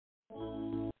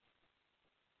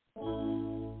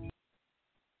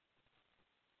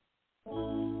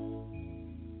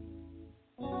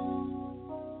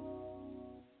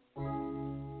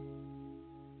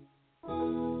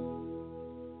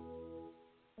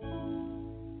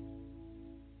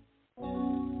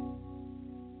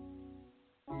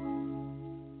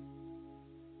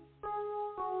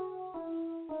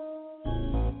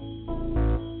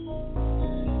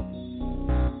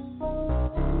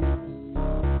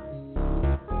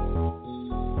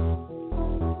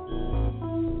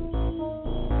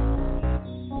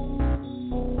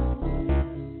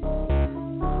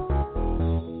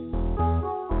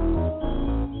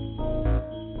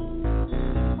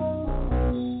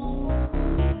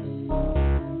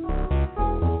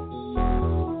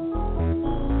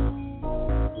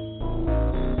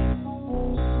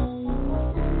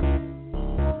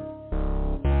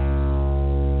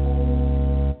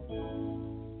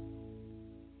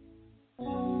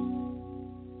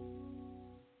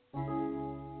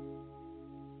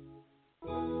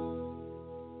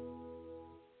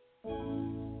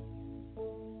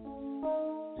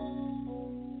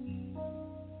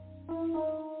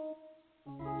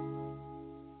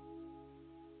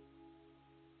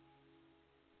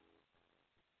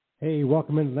Hey,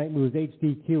 welcome into Night Moves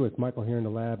HDQ. It's Michael here in the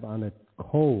lab on a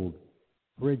cold,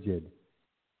 frigid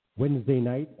Wednesday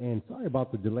night. And sorry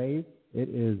about the delays. It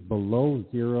is below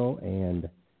zero and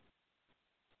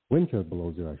wind chill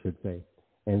below zero, I should say.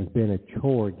 And it's been a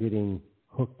chore getting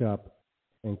hooked up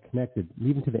and connected,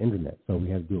 even to the internet. So we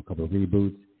had to do a couple of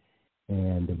reboots,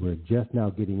 and we're just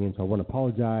now getting in. So I want to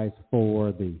apologize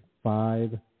for the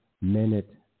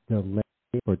 5-minute delay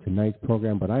for tonight's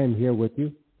program, but I am here with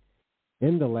you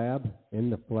in the lab, in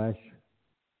the flesh,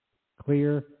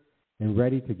 clear and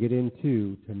ready to get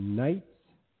into tonight's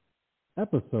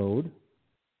episode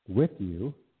with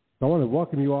you. So I want to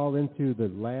welcome you all into the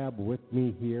lab with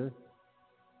me here.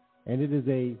 And it is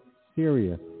a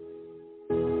serious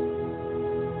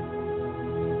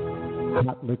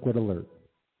hot liquid alert.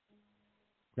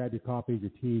 Grab your coffees, your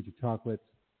teas, your chocolates,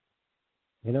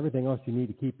 and everything else you need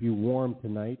to keep you warm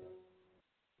tonight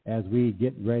as we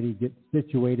get ready, get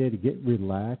situated, get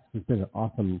relaxed. It's been an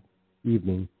awesome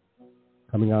evening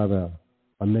coming out of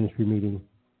a ministry meeting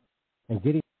and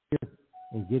getting here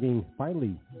and getting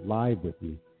finally live with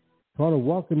you. So I want to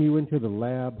welcome you into the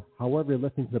lab, however you're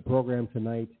listening to the program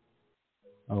tonight,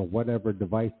 whatever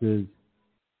devices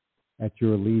at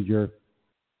your leisure,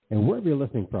 and wherever you're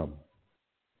listening from.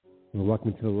 And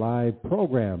welcome to the live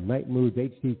program. Night Moves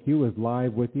HDQ is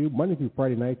live with you Monday through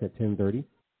Friday nights at 10:30.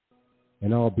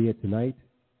 And albeit tonight,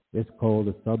 it's cold,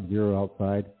 it's sub-zero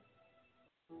outside.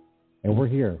 And we're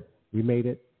here. We made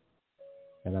it.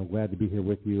 And I'm glad to be here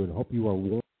with you. And hope you are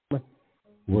warm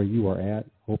where you are at.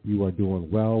 Hope you are doing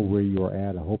well where you are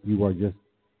at. I hope you are just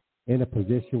in a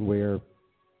position where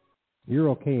you're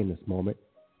okay in this moment.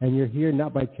 And you're here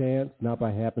not by chance, not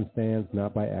by happenstance,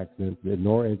 not by accident,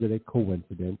 nor is it a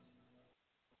coincidence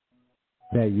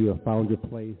that you have found your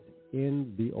place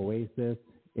in the oasis,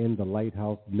 in the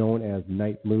lighthouse known as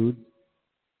Night Moods.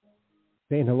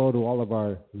 Saying hello to all of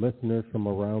our listeners from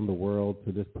around the world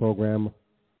to this program.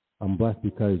 I'm blessed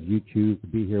because you choose to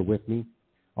be here with me.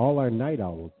 All our night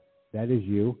owls, that is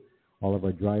you. All of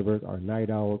our drivers are night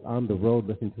owls on the road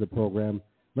listening to the program.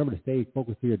 Remember to stay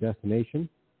focused to your destination.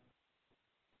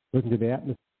 Listen to the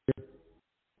atmosphere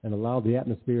and allow the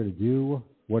atmosphere to do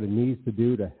what it needs to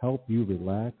do to help you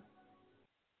relax.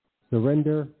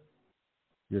 Surrender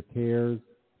your cares,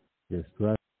 your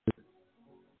stress,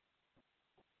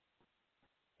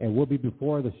 and we'll be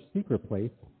before the secret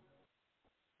place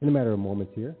in a matter of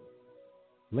moments here.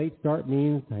 Late start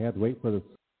means I have to wait for the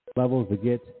levels to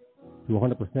get to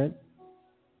 100%.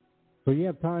 So you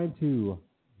have time to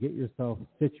get yourself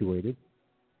situated.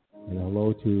 And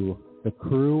hello to the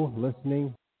crew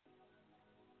listening.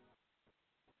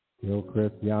 Bill,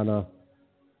 Chris, Yana,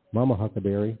 Mama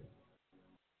Huckleberry.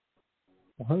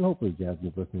 Hopefully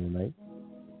Jasmine's listening tonight.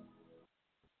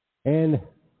 And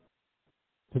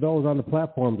to those on the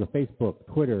platforms of Facebook,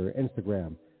 Twitter,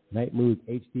 Instagram, Night Moves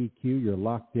HDQ, you're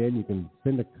locked in. You can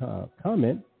send a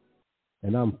comment.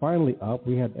 And I'm finally up.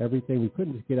 We had everything. We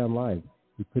couldn't just get on live.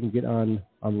 We couldn't get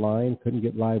online, couldn't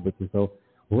get live with you. So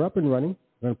we're up and running.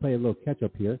 We're going to play a little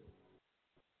catch-up here.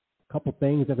 A couple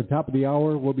things at the top of the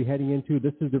hour we'll be heading into.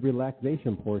 This is the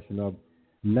relaxation portion of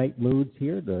Night Moods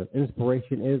here. The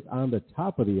inspiration is on the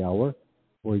top of the hour,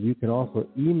 where you can also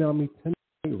email me tonight,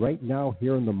 right now,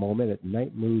 here in the moment, at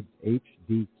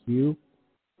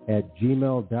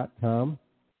nightmoodshDQ@gmail.com.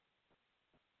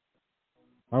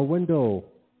 Our window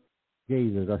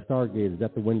gazers, our stargazers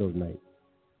at the window tonight.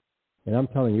 And I'm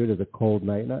telling you, it is a cold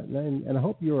night, and I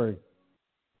hope you are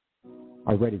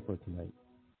ready for tonight.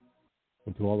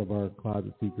 And to all of our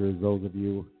closet seekers, those of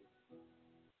you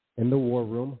in the war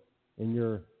room, in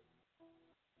your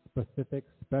specific,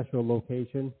 special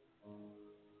location,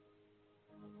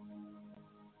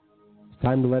 it's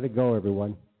time to let it go,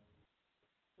 everyone.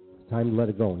 It's time to let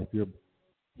it go. And if you're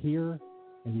here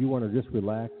and you want to just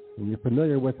relax, and you're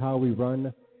familiar with how we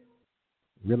run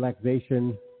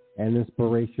relaxation and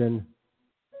inspiration,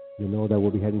 you know that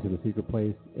we'll be heading to the secret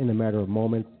place in a matter of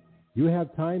moments. You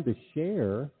have time to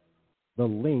share the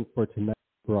link for tonight's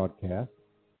broadcast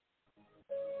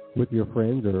with your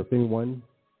friends or if anyone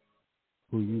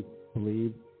who you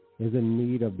believe is in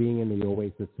need of being in the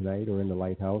oasis tonight or in the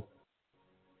lighthouse.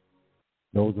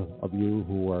 Those of you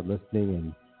who are listening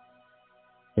and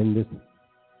in this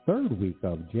third week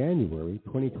of January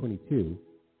 2022,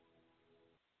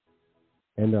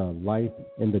 and life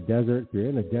in the desert, if you're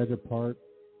in the desert part,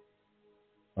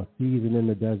 a season in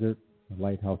the desert, the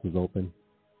lighthouse is open.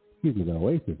 The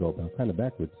oasis is open. I'm kind of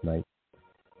backwards tonight.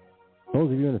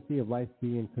 Those of you in the sea of life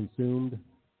being consumed,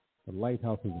 the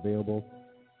lighthouse is available.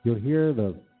 You'll hear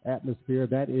the atmosphere.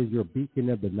 That is your beacon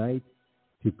of the night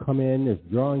to come in. It's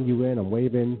drawing you in. I'm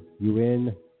waving you in.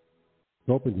 It's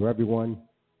open to everyone.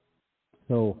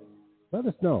 So let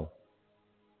us know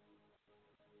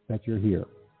that you're here.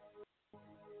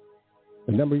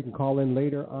 The number you can call in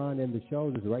later on in the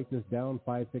show, just write this down,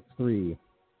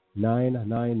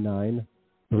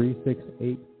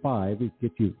 563-999-3685. It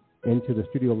gets you into the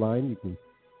studio line. You can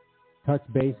touch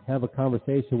base, have a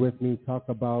conversation with me, talk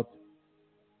about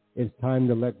it's time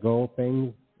to let go of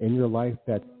things in your life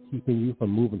that's keeping you from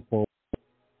moving forward.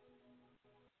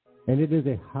 And it is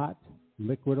a hot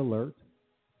liquid alert.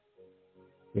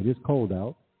 It is cold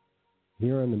out.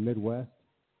 Here in the Midwest,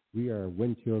 we are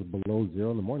wind chills below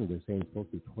zero. In the morning, they're saying it's supposed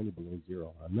to be 20 below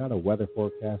zero. I'm not a weather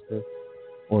forecaster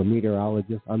or a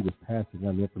meteorologist. I'm just passing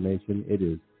on the information. It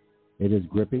is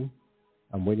gripping.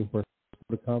 I'm waiting for it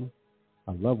to come.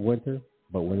 I love winter,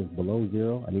 but when it's below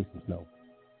zero, I need some snow.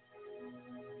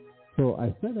 So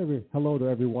I said hello to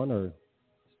everyone, our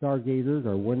stargazers,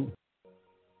 our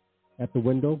at the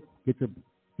window. Get your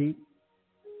seat.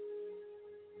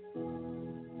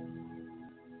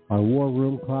 Our war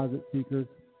room closet seekers,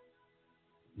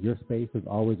 your space is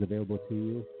always available to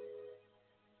you.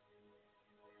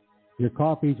 Your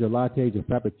coffees, your lattes, your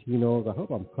frappuccinos, I hope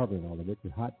I'm covering all of it,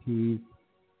 your hot teas.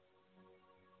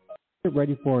 Get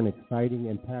ready for an exciting,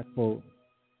 impactful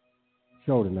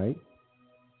show tonight.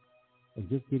 I'm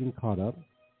just getting caught up,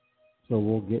 so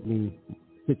we'll get me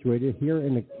situated here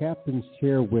in the captain's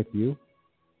chair with you.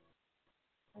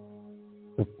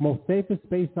 The most safest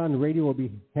space on the radio we'll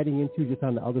be heading into just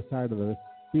on the other side of the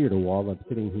theater wall. I'm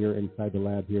sitting here inside the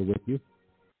lab here with you.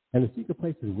 And the secret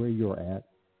place is where you're at.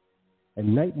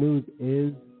 And Night Moods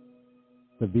is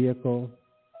the vehicle,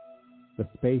 the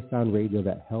space on radio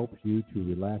that helps you to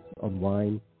relax,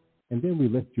 unwind, and then we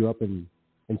lift you up and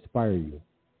inspire you.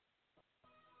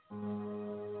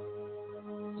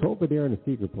 So over there in the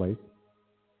secret place,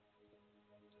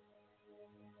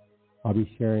 I'll be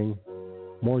sharing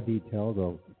more details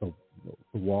of the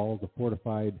walls, the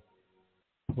fortified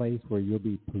place where you'll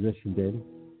be positioned in.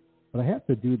 But I have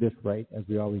to do this right, as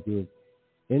we always do, is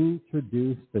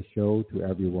introduce the show to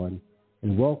everyone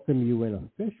and welcome you in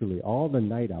officially, all the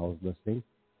night owls listening,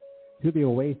 to the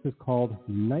oasis called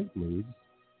Night Moods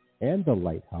and the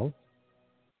Lighthouse.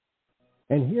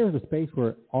 And here's a space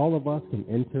where all of us can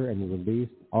enter and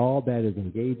release all that is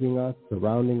engaging us,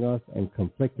 surrounding us, and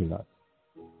conflicting us.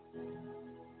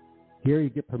 Here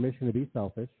you get permission to be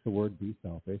selfish, the word be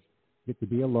selfish. You get to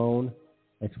be alone,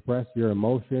 express your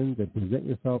emotions, and present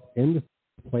yourself in the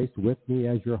place with me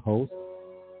as your host,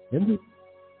 in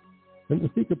the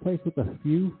secret place with a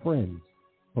few friends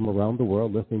from around the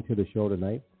world listening to the show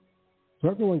tonight. So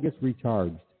everyone gets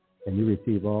recharged, and you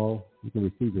can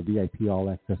receive your VIP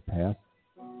All Access Pass.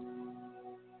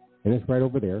 And it's right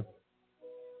over there.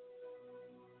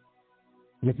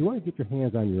 And if you want to get your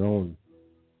hands on your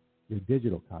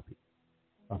digital copy,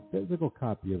 a physical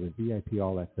copy of a VIP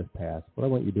All Access Pass, what I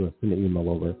want you to do is send an email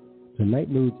over to Night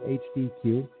Moods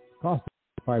HDQ. Cost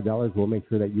 $5. We'll make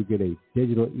sure that you get a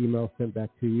digital email sent back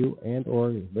to you, and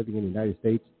or living in the United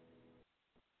States.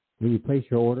 When you place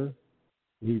your order,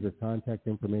 leave your contact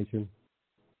information,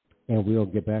 and we'll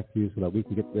get back to you so that we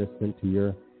can get this sent to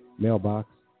your mailbox.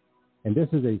 And this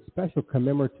is a special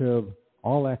commemorative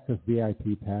all-access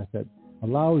VIP pass that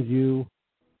allows you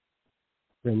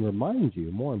and reminds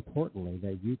you, more importantly,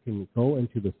 that you can go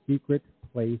into the secret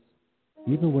place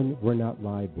even when we're not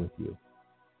live with you.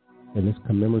 And this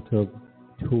commemorative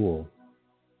tool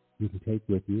you can take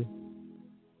with you.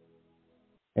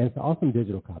 And it's an awesome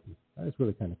digital copy. That is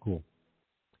really kind of cool.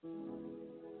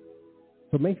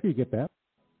 So make sure you get that.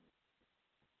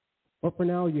 But for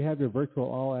now, you have your virtual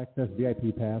all-access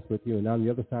VIP pass with you. And on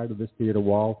the other side of this theater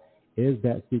wall is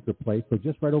that secret place. So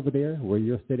just right over there where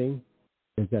you're sitting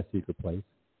is that secret place.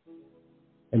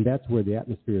 And that's where the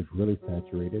atmosphere is really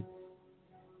saturated.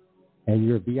 And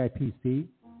your VIP seat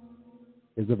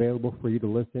is available for you to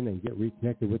listen and get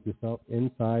reconnected with yourself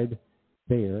inside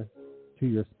there to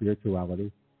your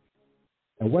spirituality.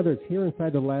 And whether it's here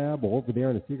inside the lab or over there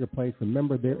in the secret place,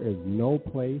 remember there is no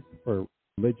place for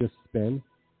religious spin.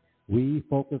 We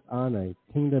focus on a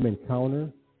kingdom encounter,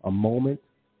 a moment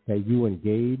that you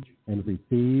engage and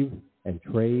receive and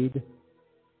trade.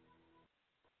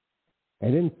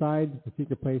 And inside the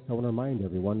secret place, I want to remind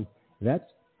everyone, that's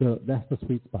the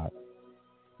sweet spot.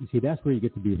 You see, that's where you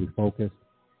get to be refocused,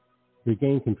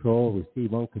 regain control,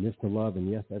 receive unconditional love, and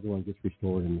yes, everyone gets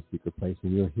restored in the secret place.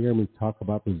 And you'll hear me talk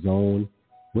about the zone,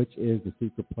 which is the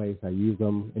secret place. I use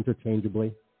them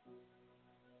interchangeably.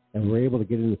 And we're able to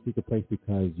get in the secret place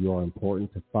because you are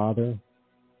important to Father.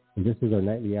 And this is our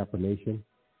nightly affirmation.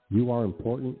 You are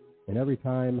important. And every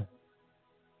time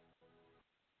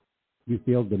you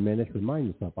feel diminished, remind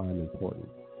yourself, I'm important.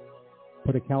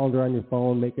 Put a calendar on your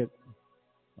phone, make it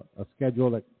a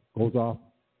schedule that goes off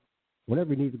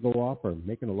whenever you need to go off or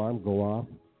make an alarm go off.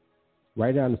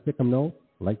 Write it on a stick-em note.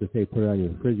 I like to say put it on your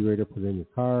refrigerator, put it in your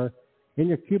car, in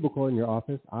your cubicle, in your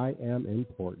office. I am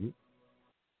important.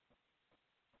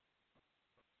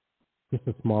 Just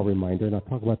a small reminder, and I'll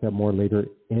talk about that more later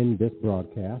in this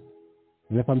broadcast.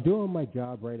 And if I'm doing my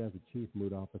job right as a Chief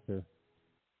Mood Officer,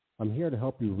 I'm here to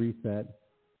help you reset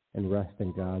and rest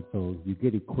in God so you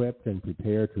get equipped and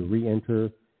prepared to re-enter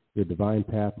your divine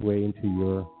pathway into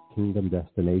your kingdom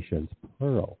destinations,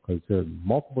 plural, because there are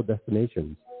multiple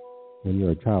destinations when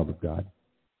you're a child of God.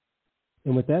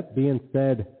 And with that being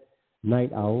said,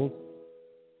 night owls,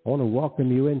 I want to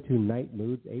welcome you into Night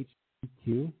Moods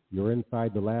HQ. You're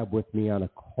inside the lab with me on a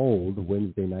cold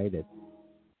Wednesday night.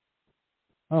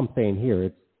 I'm saying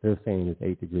here, they're saying it's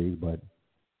 8 degrees, but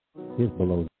it's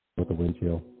below with the wind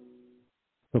chill.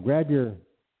 So grab your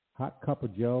hot cup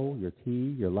of joe, your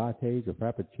tea, your lattes, your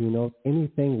frappuccinos,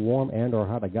 anything warm and or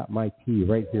hot. I got my tea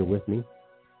right here with me.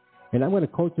 And I'm going to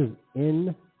coach us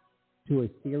into a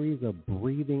series of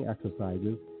breathing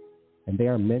exercises, and they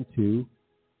are meant to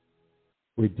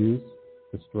reduce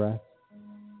the stress,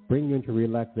 bring you into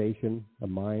relaxation, the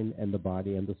mind and the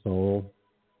body and the soul.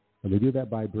 And we do that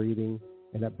by breathing,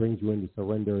 and that brings you into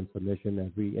surrender and submission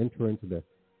as we enter into the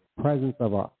presence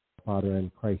of our Father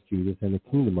and Christ Jesus and the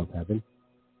kingdom of heaven.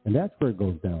 And that's where it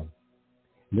goes down.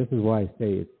 And this is why I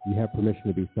say you have permission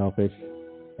to be selfish.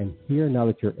 And here, now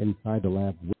that you're inside the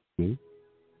lab with me,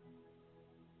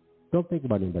 don't think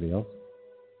about anybody else.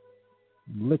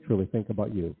 Literally think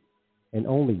about you and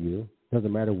only you.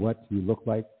 Doesn't matter what you look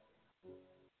like,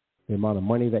 the amount of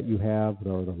money that you have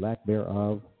or the lack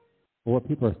thereof, or what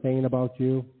people are saying about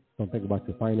you. Don't think about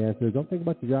your finances. Don't think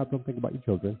about your job. Don't think about your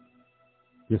children,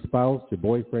 your spouse, your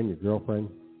boyfriend, your girlfriend.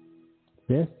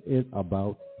 This is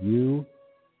about you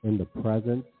in the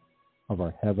presence of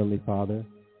our Heavenly Father.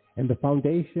 And the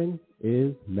foundation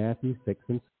is Matthew 6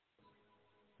 and 6.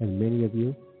 And many of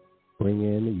you bring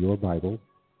in your Bible.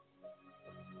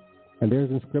 And there's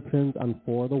inscriptions on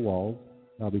 4 of the walls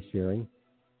I'll be sharing.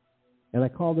 And I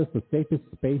call this the safest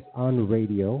space on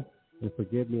radio. And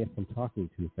forgive me if I'm talking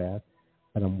too fast,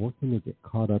 but I'm working to get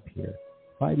caught up here.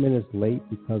 5 minutes late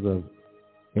because of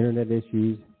internet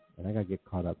issues, and I got to get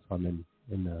caught up, so I'm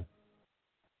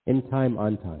in time,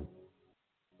 on time.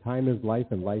 Time is life,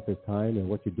 and life is time, and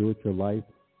what you do with your life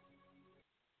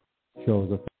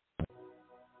shows us.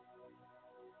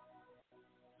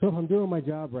 So if I'm doing my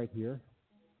job right here,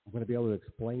 I'm going to be able to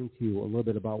explain to you a little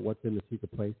bit about what's in the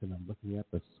secret place, and I'm looking at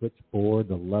the switchboard.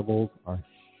 The levels are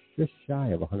just shy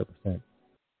of 100%. So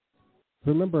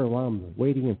remember, while I'm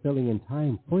waiting and filling in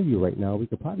time for you right now, we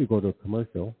could probably go to a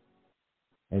commercial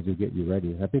as we get you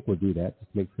ready. I think we'll do that,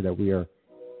 just make sure that we are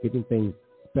getting things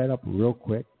sped up real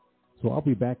quick. So I'll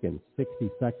be back in 60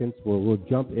 seconds where we'll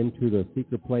jump into the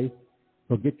secret place.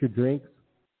 So get your drinks,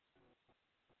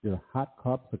 your hot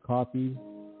cups of coffee,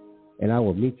 and I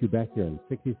will meet you back here in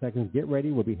 60 seconds. Get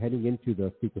ready. We'll be heading into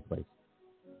the secret place.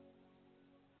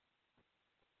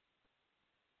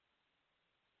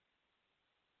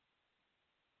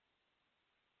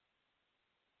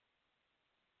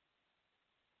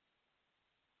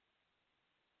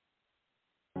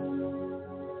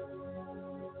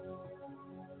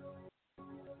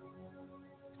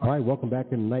 All right, welcome back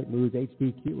to Night Moods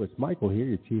HDQ. It's Michael here,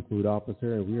 your Chief Mood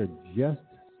Officer, and we are just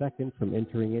seconds from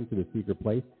entering into the secret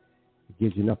place. It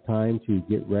gives you enough time to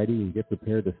get ready and get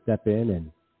prepared to step in,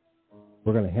 and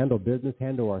we're going to handle business,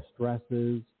 handle our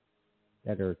stresses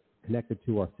that are connected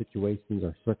to our situations,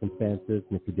 our circumstances,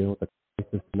 and if you're dealing with a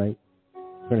crisis tonight,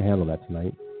 we're going to handle that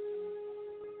tonight.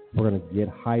 We're going to get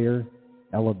higher,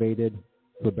 elevated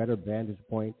to a better vantage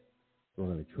point. We're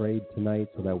going to trade tonight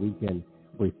so that we can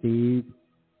receive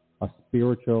a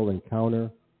spiritual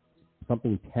encounter,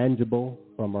 something tangible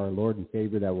from our Lord and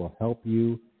Savior that will help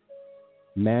you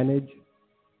manage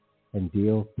and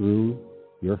deal through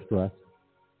your stress.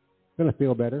 It's going to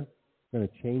feel better. It's going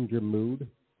to change your mood,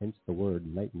 hence the word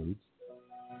night moods.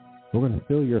 We're going to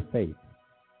fill your faith,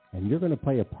 and you're going to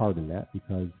play a part in that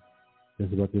because this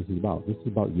is what this is about. This is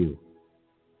about you.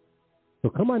 So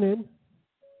come on in.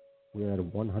 We're at a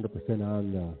 100%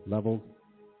 on the levels.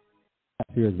 The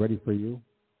atmosphere is ready for you.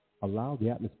 Allow the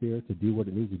atmosphere to do what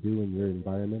it needs to do in your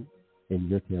environment, in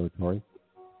your territory.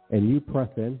 And you press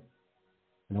in.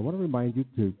 And I want to remind you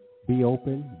to be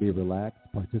open, be relaxed,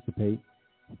 participate.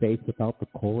 Faith without the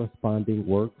corresponding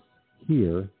works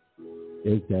here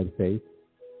is dead faith.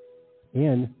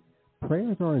 And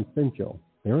prayers are essential.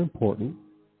 They're important.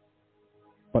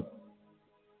 But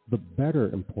the better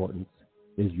importance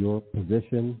is your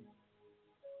position,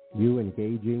 you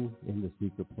engaging in the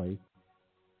secret place.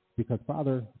 Because,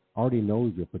 Father, already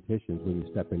knows your petitions when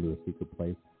you step into a secret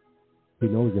place. He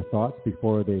knows your thoughts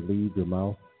before they leave your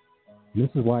mouth. And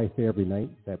this is why I say every night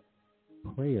that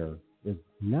prayer is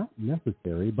not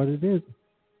necessary, but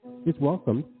it's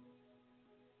welcomed.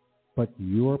 But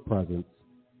your presence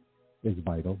is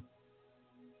vital.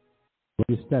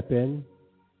 When you step in,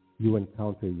 you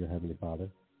encounter your Heavenly Father.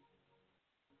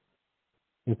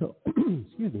 And so,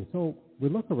 excuse me, so we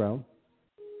look around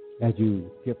as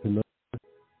you get familiar,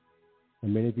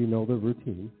 and many of you know the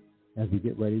routine, as we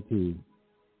get ready to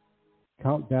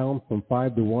count down from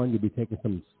 5 to 1, you'll be taking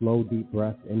some slow, deep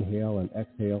breaths, inhale and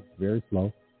exhale, very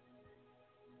slow.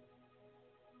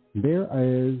 There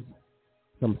is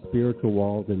some spiritual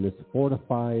walls in this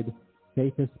fortified,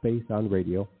 safest space on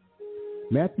radio.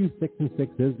 Matthew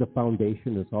 6:6 is the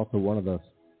foundation. It's also one of the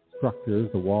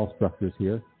structures, the wall structures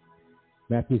here.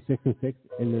 Matthew 6:6,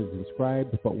 and it is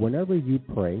described, but whenever you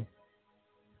pray,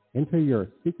 enter your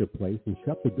secret place and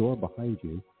shut the door behind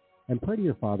you, and pray to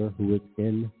your Father who is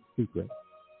in secret.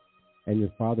 And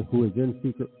your Father who is in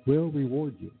secret will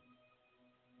reward you.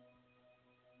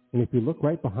 And if you look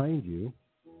right behind you,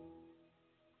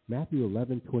 Matthew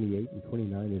 11:28 and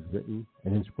 29 is written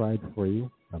and inscribed for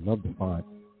you. I love the font.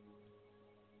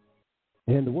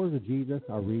 And in the words of Jesus,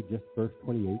 I'll read just verse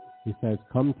 28. He says,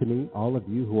 "Come to me, all of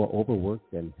you who are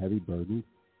overworked and heavy burdened,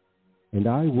 and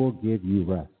I will give you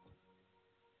rest."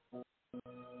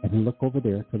 And then look over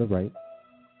there to the right.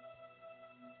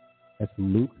 That's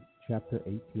Luke chapter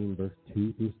 18, verse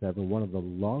 2 through 7, one of the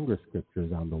longer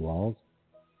scriptures on the walls.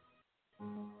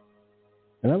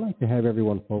 And I'd like to have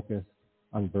everyone focus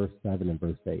on verse 7 and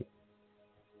verse 8.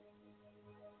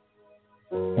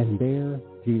 And there,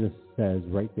 Jesus says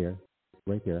right there,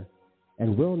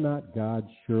 "And will not God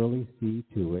surely see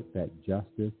to it that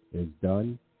justice is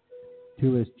done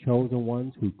to his chosen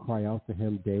ones who cry out to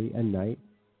him day and night?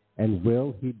 And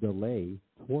will he delay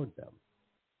toward them?"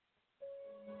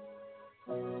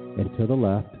 And to the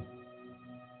left,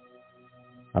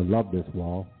 I love this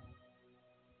wall.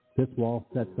 This wall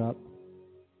sets up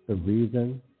the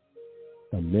reason,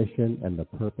 the mission, and the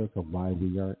purpose of why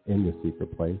we are in the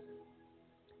secret place.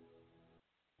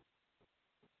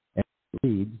 And it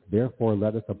reads, "Therefore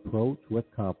let us approach with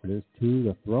confidence to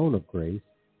the throne of grace,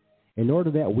 in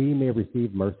order that we may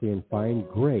receive mercy and find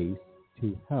grace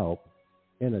to help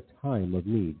in a time of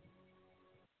need."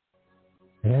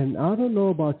 And I don't know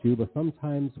about you, but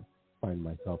sometimes I find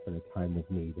myself in a time of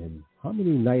need. And how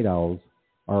many night owls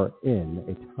are in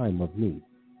a time of need?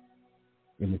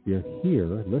 And if you're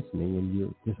here listening and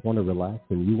you just want to relax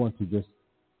and you want to just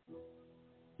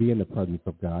be in the presence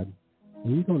of God,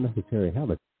 and you don't necessarily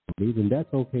have a need, and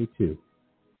that's okay too.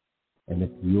 And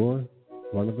if you're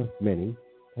one of the many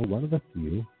or one of the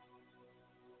few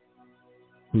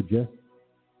who just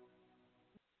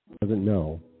doesn't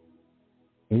know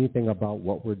anything about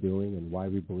what we're doing and why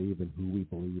we believe and who we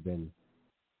believe in,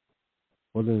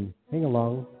 well then hang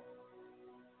along.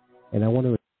 And I want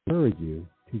to encourage you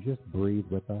to just breathe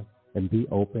with us and be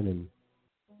open and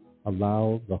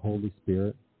allow the Holy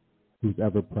Spirit, who's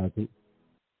ever present,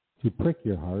 to prick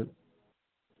your heart,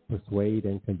 persuade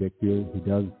and convict you. He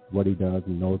does what he does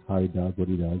and knows how he does what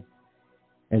he does.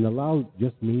 And allow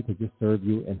just me to just serve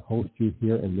you and host you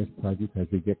here in this presence as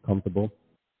we get comfortable,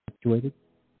 situated.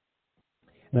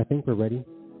 And I think we're ready.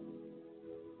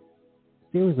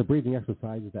 Series of breathing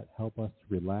exercises that help us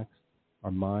to relax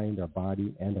our mind, our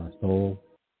body, and our soul.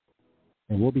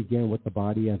 And we'll begin with the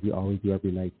body as we always do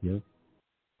every night here.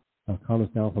 I'll count us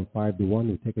down from 5 to 1.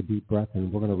 We take a deep breath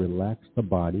and we're going to relax the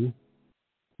body.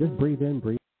 Just breathe in,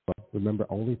 breathe out. Remember,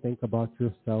 only think about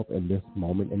yourself in this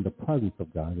moment in the presence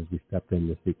of God as we step in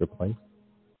the secret place.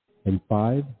 In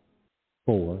 5,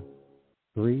 4,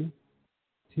 3,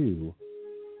 2,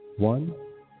 1.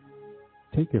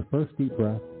 Take your first deep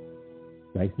breath,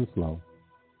 nice and slow.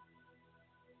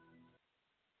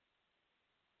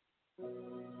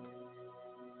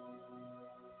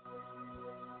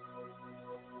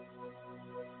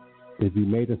 If you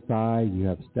made a sigh, you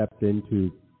have stepped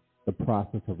into the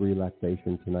process of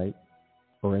relaxation tonight,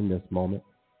 or in this moment.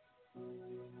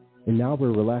 And now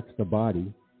we'll relax the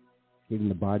body, getting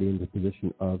the body into a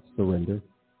position of surrender.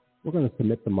 We're going to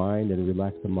submit the mind and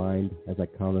relax the mind as I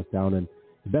count us down. And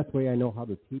the best way I know how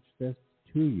to teach this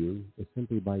to you is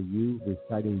simply by you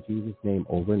reciting Jesus' name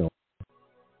over and over.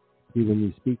 See, when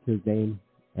you speak his name,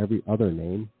 every other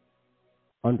name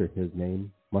under his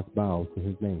name must bow to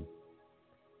his name.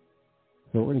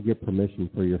 So we're going to give permission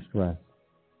for your stress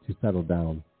to settle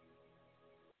down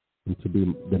and to be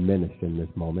diminished in this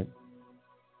moment.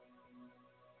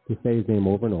 To say his name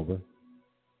over and over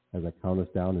as I count us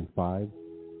down in 5,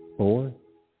 4,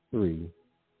 3,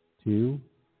 2,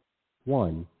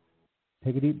 1.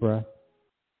 Take a deep breath.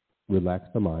 Relax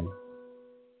the mind.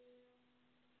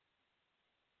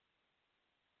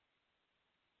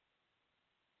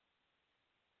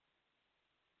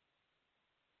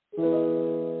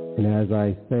 And as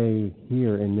I say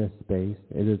here in this space,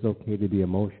 it is okay to be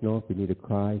emotional. If you need to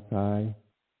cry, sigh,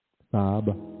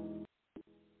 sob,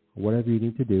 whatever you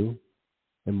need to do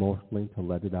emotionally to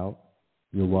let it out,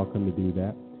 you're welcome to do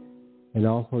that. And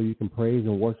also you can praise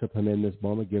and worship him in this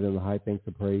moment, give him the high thanks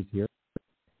and praise here.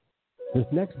 This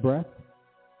next breath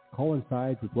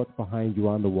coincides with what's behind you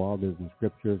on the wall. There's in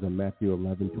scriptures in Matthew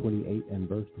 11:28 and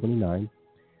verse 29.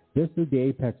 This is the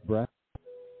apex breath.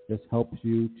 This helps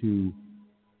you to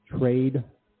trade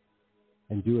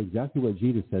and do exactly what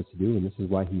Jesus says to do, and this is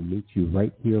why he meets you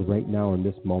right here, right now, in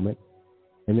this moment.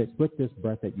 And it's with this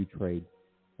breath that you trade.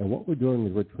 And what we're doing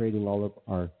is we're trading all of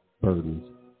our burdens.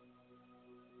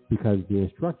 Because the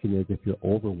instruction is if you're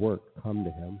overworked, come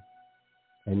to him.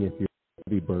 And if you're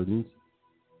heavy burdens,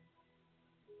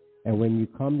 and when you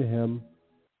come to him,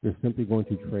 you're simply going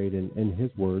to trade in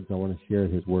his words. I want to share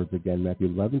his words again, Matthew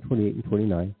 11:28 and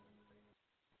 29.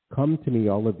 Come to me,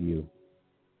 all of you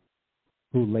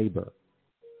who labor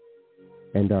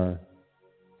and are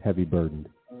heavy burdened,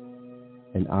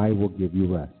 and I will give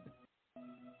you rest.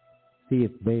 See,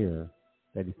 it's there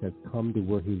that he says, come to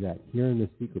where he's at, here in the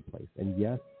secret place. And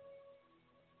yes,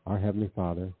 our Heavenly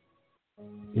Father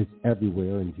is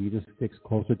everywhere, and Jesus sticks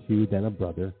closer to you than a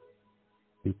brother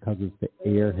because it's the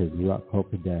air, his Ruach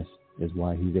HaKodesh, is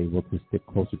why he's able to stick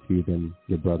closer to you than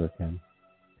your brother can.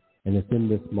 And it's in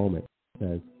this moment, it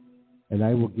says, and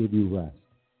I will give you rest.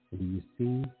 And do you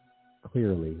see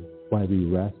clearly why we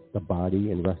rest the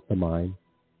body and rest the mind?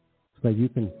 So that you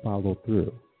can follow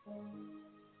through.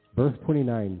 Verse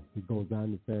 29, he goes on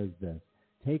and says this,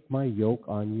 take my yoke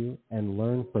on you and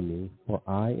learn from me, for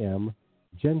I am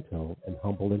gentle and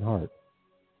humble in heart.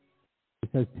 He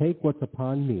says, take what's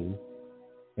upon me.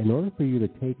 In order for you to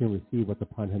take and receive what's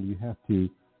upon him, you have to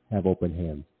have open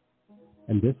hands.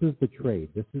 And this is the trade.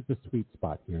 This is the sweet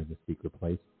spot here in the secret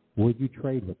place. Would you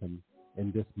trade with him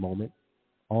in this moment?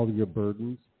 All of your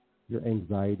burdens, your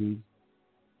anxieties,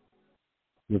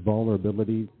 your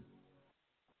vulnerabilities.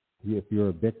 If you're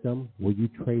a victim, will you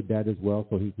trade that as well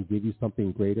so he can give you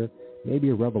something greater? Maybe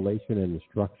a revelation, an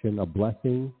instruction, a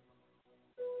blessing.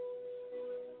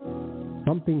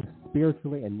 Something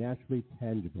spiritually and naturally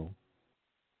tangible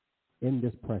in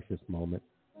this precious moment.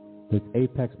 This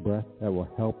apex breath that will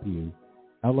help you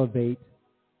elevate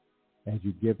as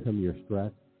you give him your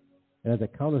stress. And as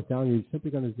I count us down, you're simply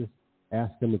going to just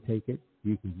ask him to take it.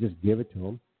 You can just give it to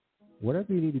him.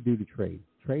 Whatever you need to do to trade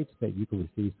so that you can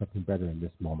receive something better in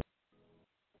this moment.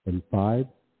 In 5,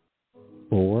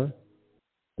 4,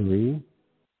 3,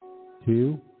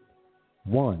 2,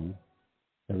 1.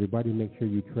 Everybody make sure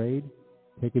you trade.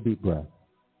 Take a deep breath.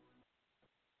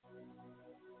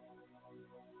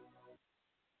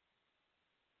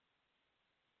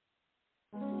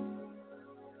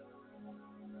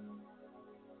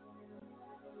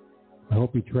 I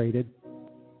hope you traded.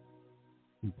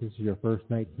 If this is your first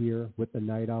night here with the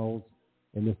Night Owls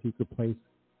in the secret place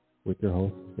with your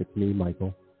host, it's me,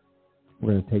 Michael.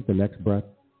 We're going to take the next breath.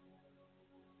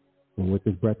 And with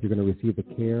this breath, you're going to receive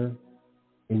the care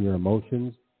in your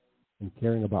emotions and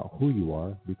caring about who you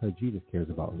are, because Jesus cares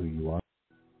about who you are.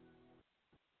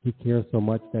 He cares so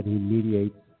much that he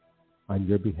mediates on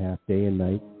your behalf day and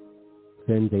night,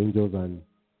 sends angels on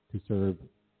to serve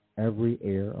every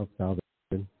heir of salvation.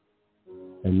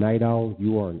 And Night Owl,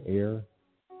 you are an heir,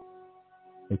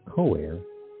 a co-heir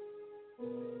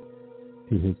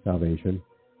to his salvation.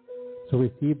 So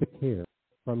receive the care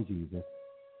from Jesus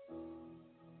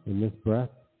in this breath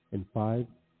in 5,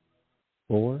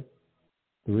 4,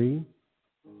 3,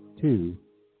 2,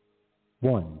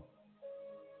 1.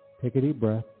 Take a deep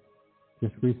breath.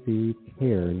 Just receive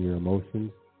care in your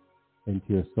emotions,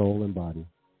 into your soul and body.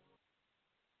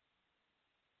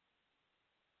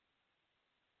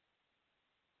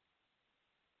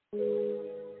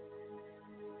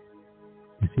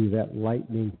 You see that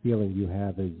lightning feeling you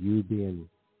have as you being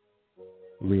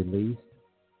released,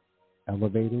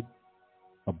 elevated,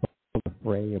 above the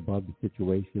fray, above the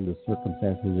situation, the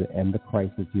circumstances, and the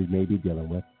crisis you may be dealing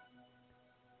with.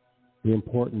 The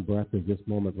important breath is this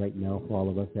moment right now for all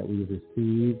of us that we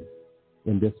receive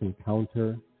in this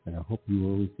encounter, and I hope you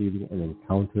will receive an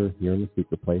encounter here in the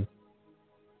secret place.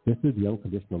 This is the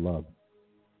unconditional love.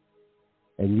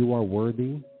 And you are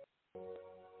worthy,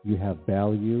 you have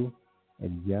value,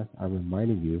 and yes, I'm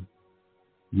reminding you,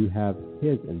 you have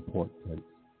his importance.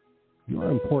 You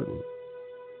are important.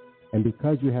 And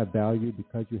because you have value,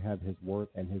 because you have his worth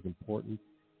and his importance,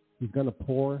 he's going to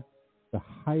pour the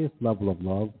highest level of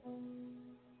love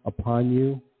upon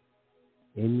you,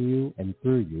 in you, and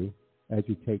through you as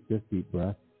you take this deep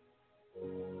breath.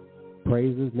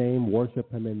 Praise His name,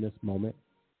 worship Him in this moment.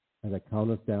 As I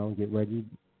count us down, get ready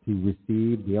to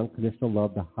receive the unconditional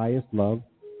love, the highest love,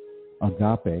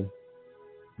 agape,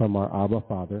 from our Abba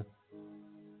Father.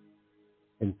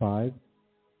 In 5,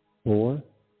 4,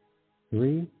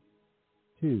 3,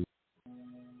 2,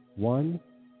 1.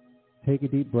 Take a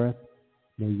deep breath.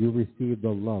 May you receive the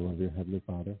love of your Heavenly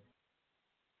Father.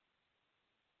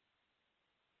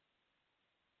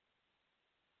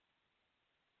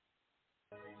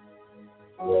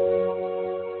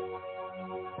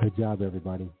 Good job,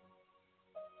 everybody.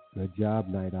 Good job,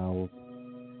 Night Owls.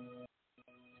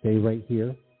 Stay right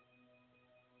here.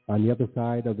 On the other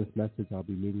side of this message, I'll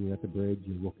be meeting you at the bridge,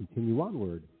 and we'll continue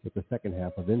onward with the second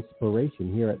half of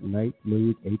Inspiration here at Night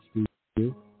Mood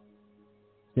HDQ.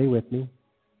 Stay with me.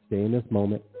 Stay in this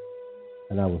moment,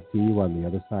 and I will see you on the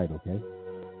other side, okay?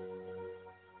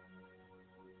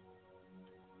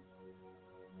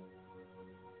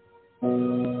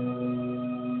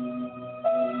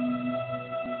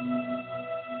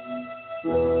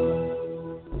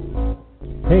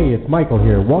 Hey, it's Michael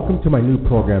here. Welcome to my new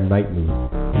program, Night Mood.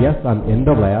 Yes, I'm in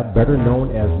the lab, better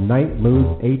known as Night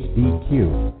Moods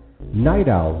HDQ. Night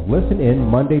Owls, listen in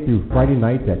Monday through Friday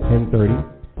nights at 10:30.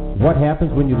 What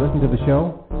happens when you listen to the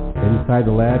show? Inside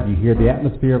the lab, you hear the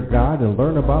atmosphere of God and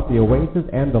learn about the Oasis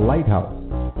and the Lighthouse.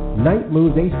 Night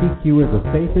Moods HDQ is the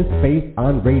safest space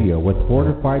on radio with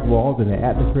fortified walls and an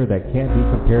atmosphere that can't be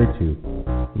compared to.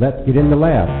 Let's get in the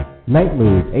lab. Night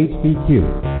Moods HDQ.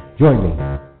 Join me.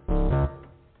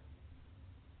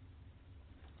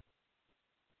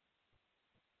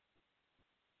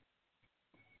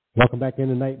 Welcome back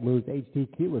into Night Moods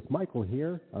HDQ. It's Michael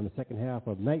here on the second half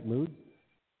of Night Moods.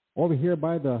 Over here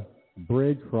by the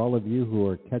bridge, for all of you who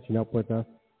are catching up with us,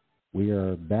 we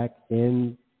are back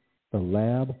in the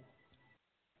lab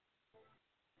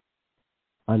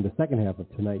on the second half of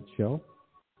tonight's show.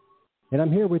 And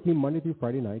I'm here with you Monday through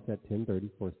Friday nights at 10:30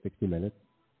 for 60 minutes.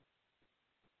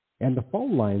 And the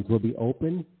phone lines will be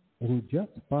open in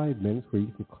just 5 minutes where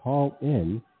you can call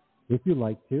in if you'd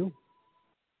like to.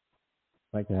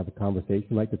 Like to have a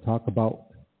conversation, like to talk about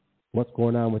what's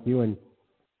going on with you. And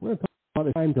we're going to talk about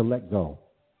it's time to let go.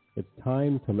 It's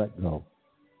time to let go.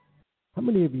 How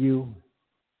many of you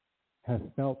have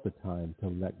felt the time to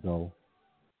let go?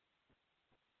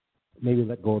 Maybe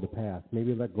let go of the past.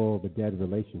 Maybe let go of a dead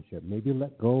relationship. Maybe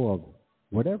let go of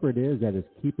whatever it is that is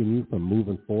keeping you from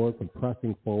moving forward, from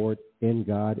pressing forward in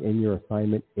God, in your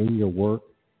assignment, in your work,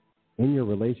 in your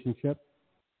relationship.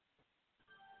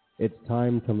 It's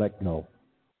time to let go.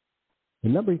 The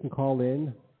number you can call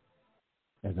in,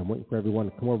 as I'm waiting for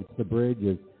everyone to come over to the bridge,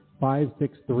 is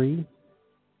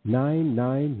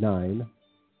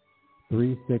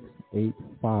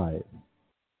 563-999-3685.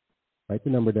 Write the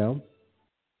number down.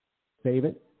 Save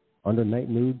it under Night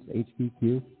Moods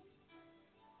HDQ.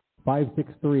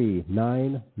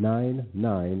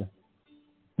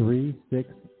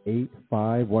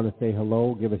 563-999-3685. Want to say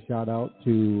hello, give a shout out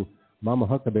to Mama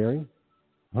Huckleberry.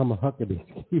 Mama Huckleberry,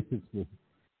 excuse me.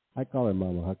 I call her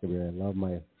Mama Huckleberry. I love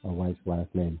my wife's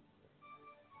last name.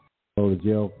 Hello to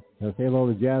Jill. Say hello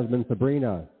to Jasmine,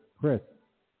 Sabrina, Chris,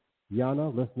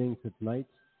 Yana, listening to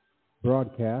tonight's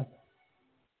broadcast.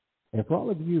 And for all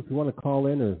of you, if you want to call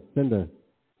in or send a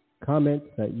comment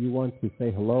that you want to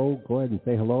say hello, go ahead and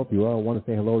say hello. If you want to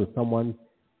say hello to someone,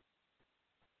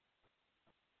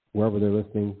 wherever they're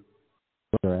listening,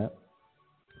 where they're at,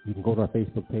 you can go to our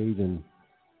Facebook page and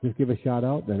just give a shout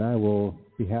out, and I will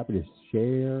be happy to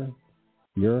share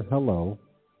your hello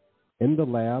in the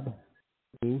lab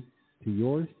to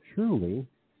yours truly,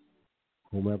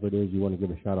 whomever it is you want to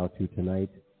give a shout out to tonight.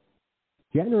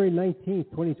 January 19th,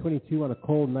 2022, on a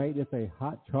cold night, it's a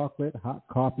hot chocolate, hot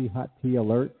coffee, hot tea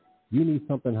alert. You need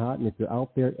something hot, and if you're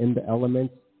out there in the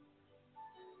elements,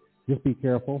 just be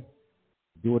careful.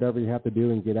 Do whatever you have to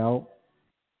do and get out.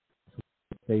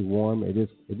 Stay warm. It is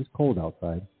cold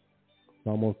outside. It's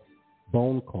almost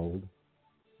bone cold.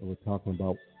 And we're talking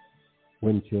about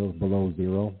wind chills below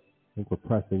zero. I think we're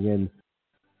pressing in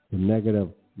to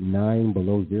 -9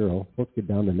 below zero. Let's get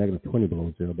down to -20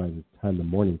 below zero by the time the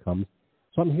morning comes.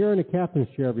 So I'm here in the captain's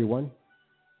chair, everyone.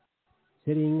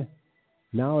 Sitting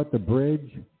now at the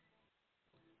bridge.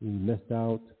 We missed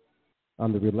out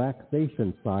on the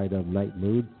relaxation side of Night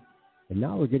Moods. And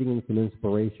now we're getting into some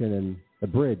inspiration, and the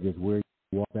bridge is where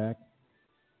you walk back.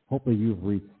 Hopefully you've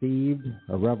received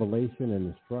a revelation and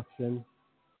instruction.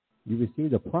 You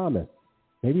received a promise,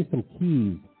 maybe some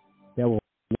keys that will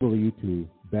enable you to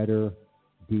better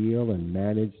deal and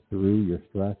manage through your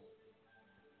stress.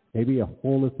 Maybe a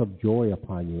fullness of joy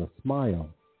upon you, a smile,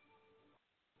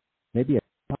 maybe a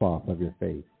top off of your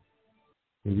faith.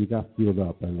 Maybe you got fueled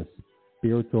up on the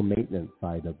spiritual maintenance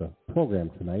side of the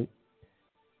program tonight.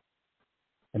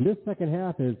 And this second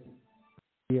half is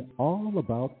all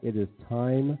about it is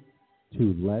time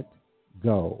to let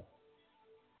go.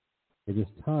 It is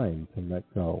time to let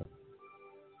go.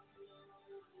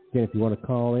 Again, if you want to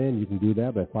call in, you can do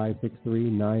that by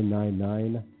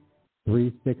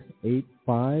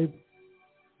 563-999-3685.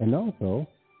 And also,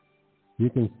 you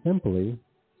can simply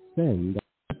send a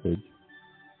message,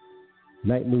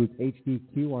 Night Moods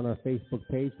HDQ, on our Facebook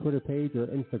page, Twitter page, or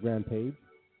Instagram page.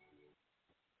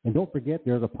 And don't forget,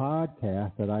 there's a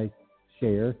podcast that I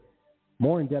share,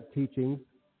 more in-depth teachings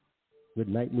with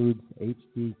Night Moods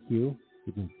HDQ. You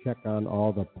can check on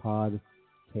all the podcast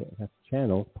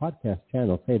channels,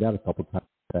 say that a couple times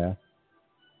fast,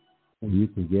 and you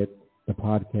can get the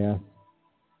podcast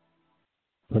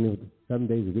 27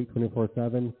 days a week,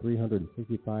 24/7,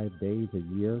 365 days a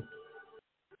year.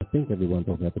 I think everyone's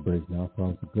over at the bridge now, so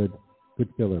it's a good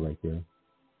filler right there.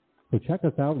 So check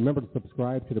us out. Remember to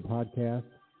subscribe to the podcast,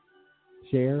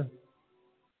 share,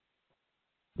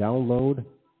 download.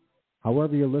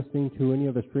 However you're listening to any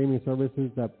of the streaming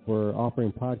services that we're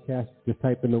offering podcasts, just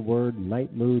type in the word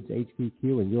Night Moods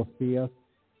HDQ and you'll see us.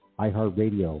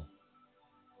 iHeartRadio,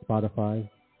 Spotify,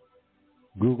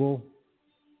 Google,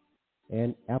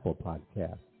 and Apple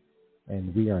Podcasts.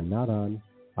 And we are not on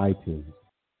iTunes.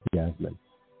 Jasmine.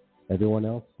 Everyone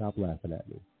else, stop laughing at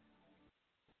me.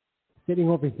 Sitting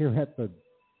over here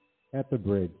at the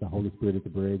bridge, the Holy Spirit at the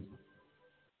bridge,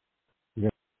 you're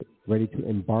ready to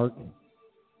embark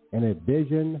in a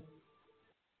vision,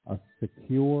 a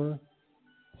secure,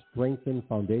 strengthened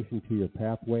foundation to your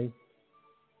pathway.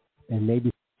 And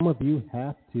maybe some of you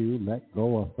have to let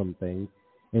go of some things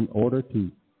in order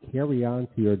to carry on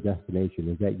to your destination.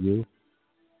 Is that you?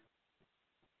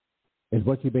 Is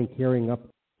what you've been carrying up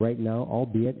right now,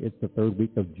 albeit it's the third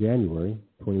week of January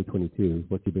 2022,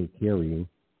 what you've been carrying,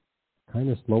 kind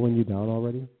of slowing you down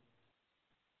already?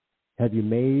 Have you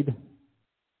made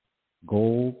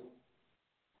goals,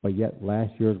 but yet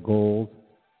last year's goals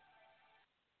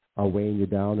are weighing you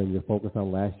down and you're focused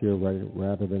on last year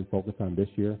rather than focus on this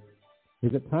year?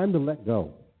 Is it time to let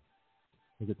go?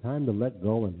 Is it time to let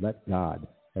go and let God?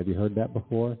 Have you heard that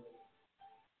before?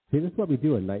 See, this is what we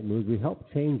do in Night Moods. We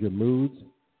help change your moods,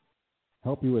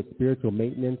 help you with spiritual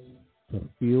maintenance to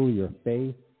fuel your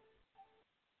faith.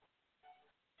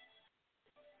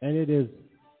 And it is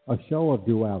a show of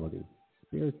duality,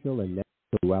 spiritual and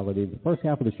natural duality. The first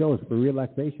half of the show is for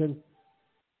relaxation,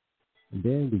 and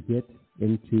then we get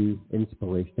into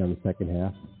inspiration on the second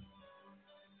half.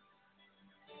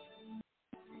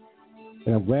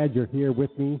 And I'm glad you're here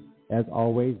with me, as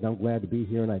always. I'm glad to be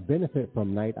here, and I benefit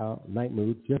from Night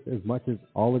Moods just as much as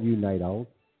all of you night owls.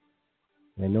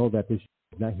 And I know that this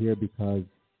show is not here because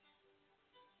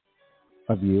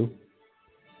of you.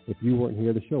 If you weren't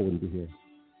here, the show wouldn't be here.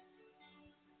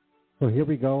 So here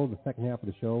we go, the second half of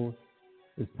the show.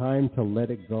 It's time to let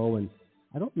it go, and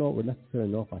I don't necessarily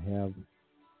know if I have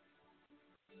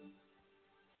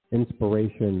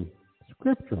inspiration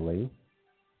scripturally,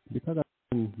 because I'm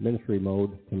in ministry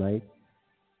mode tonight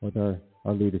with our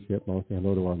leadership. I want to say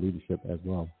hello to our leadership as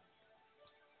well.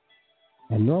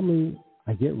 And normally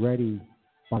I get ready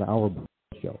about an hour before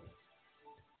the show.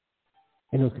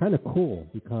 And it was kind of cool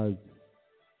because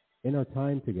in our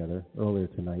time together earlier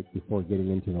tonight, before getting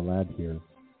into the lab here,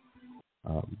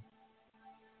 and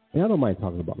I don't mind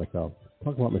talking about myself.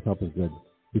 Talking about myself is good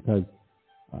because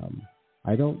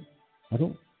I don't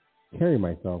carry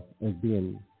myself as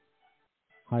being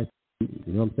high. You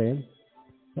know what I'm saying?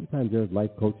 Sometimes there's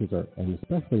life coaches, and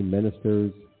especially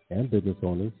ministers and business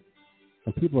owners,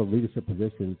 and people in leadership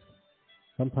positions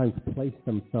sometimes place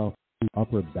themselves in the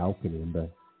upper balcony, in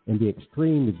the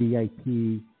extreme, the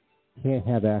VIP can't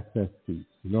have access seats.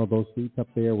 You know those seats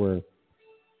up there where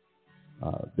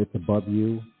it's above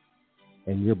you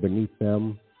and you're beneath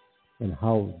them, and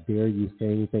how dare you say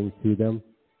anything to them?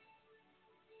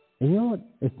 And you know what?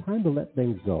 It's time to let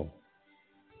things go.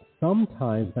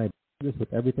 Sometimes I do this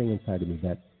with everything inside of me,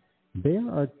 that there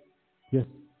are just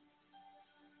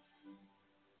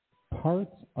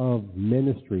parts of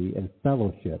ministry and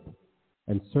fellowship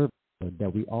and service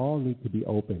that we all need to be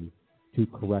open to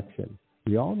correction.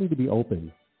 We all need to be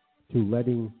open to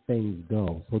letting things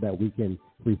go so that we can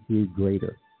receive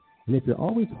greater. And if you're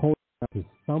always holding on to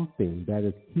something that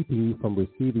is keeping you from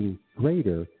receiving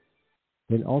greater,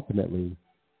 then ultimately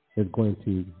is going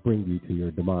to bring you to your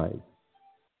demise.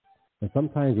 And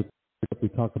sometimes we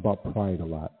talk about pride a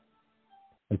lot.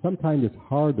 And sometimes it's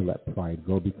hard to let pride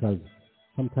go because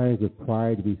sometimes with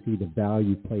pride we see the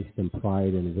value placed in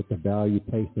pride, and with the value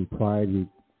placed in pride we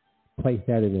place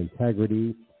that in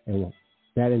integrity, and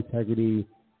that integrity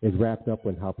is wrapped up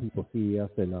in how people see us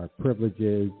and our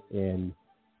privileges and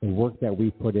the work that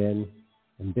we put in.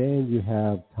 And then you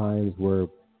have times where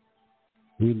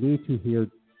we need to hear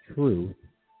truth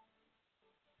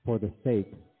for the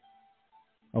sake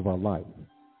of our life.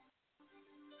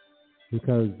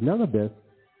 Because none of this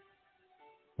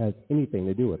has anything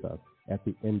to do with us at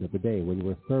the end of the day. When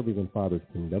we're serving in Father's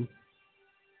kingdom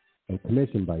and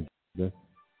commissioned by Jesus,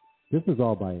 this is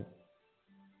all by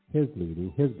His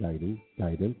leading, His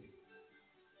guidance,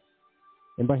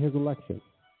 and by His election.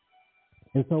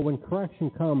 And so when correction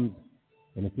comes,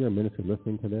 and if you're a minister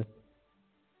listening to this,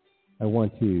 I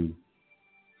want to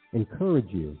encourage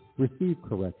you, receive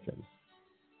correction.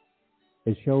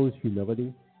 It shows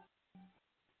humility,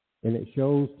 and it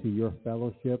shows to your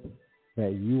fellowship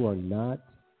that you are not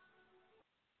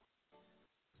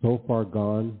so far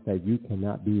gone that you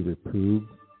cannot be reproved.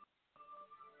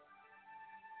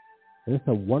 And it's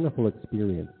a wonderful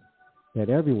experience that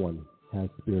everyone has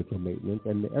spiritual maintenance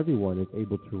and everyone is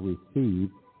able to receive,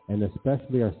 and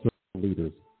especially our spiritual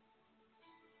leaders.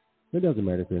 It doesn't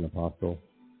matter if you're an apostle,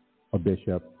 a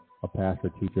bishop, a pastor,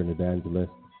 teacher, an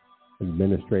evangelist, an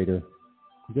administrator.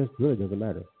 It just really doesn't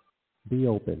matter. Be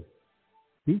open.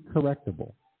 Be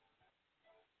correctable.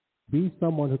 Be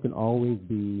someone who can always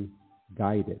be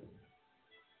guided.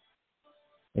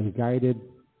 And guided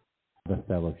by the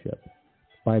fellowship,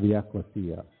 by the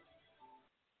ecclesia.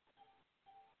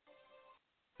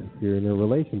 If you're in a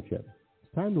relationship,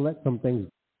 it's time to let some things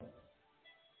go.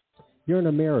 If you're in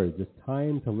a marriage, it's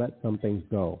time to let some things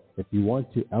go. If you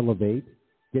want to elevate,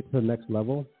 get to the next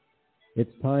level,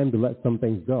 it's time to let some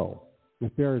things go.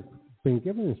 If there's been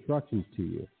given instructions to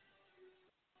you,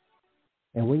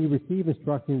 and when you receive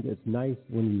instructions, it's nice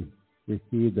when you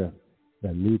receive the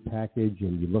new package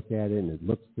and you look at it and it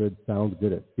looks good, sounds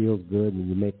good, it feels good, and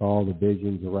you make all the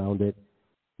visions around it.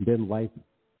 And then life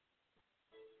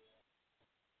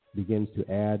begins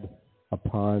to add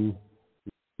upon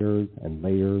layers and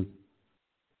layers.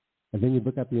 And then you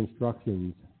look at the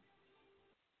instructions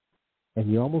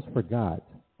and you almost forgot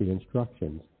the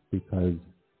instructions because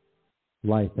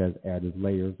life has added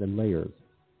layers and layers.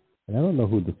 And I don't know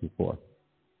who this is for.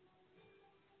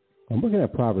 I'm looking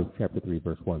at Proverbs chapter 3,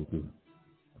 verse 1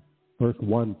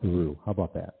 through. How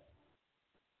about that?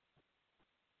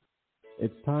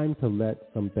 It's time to let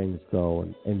some things go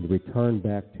and return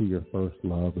back to your first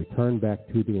love, return back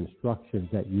to the instructions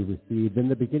that you received in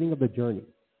the beginning of the journey.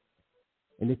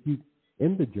 And if you,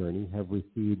 in the journey, have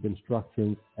received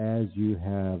instructions as you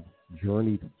have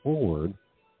journeyed forward,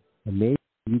 and maybe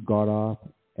you got off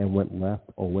and went left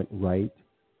or went right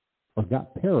or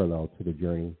got parallel to the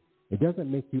journey, it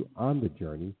doesn't make you on the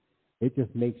journey. It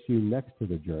just makes you next to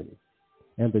the journey.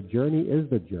 And the journey is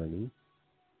the journey,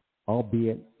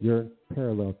 albeit you're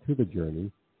parallel to the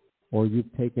journey, or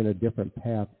you've taken a different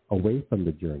path away from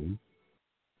the journey.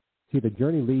 See, the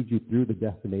journey leads you through the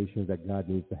destinations that God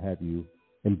needs to have you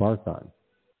embark on.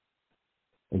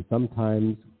 And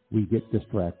sometimes we get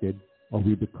distracted, or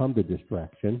we become the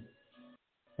distraction,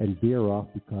 and veer off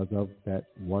because of that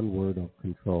one word of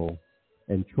control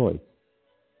and choice.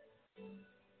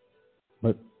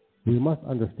 But we must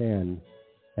understand,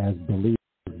 as believers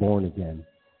born again,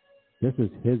 this is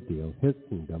His deal, His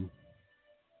kingdom.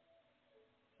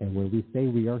 And when we say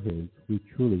we are His, we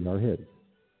truly are His.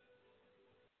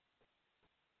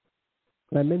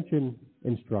 And I mentioned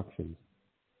instructions.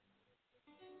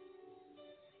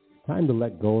 Time to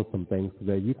let go of some things so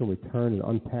that you can return and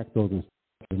unpack those instructions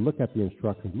and look at the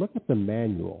instructions. Look at the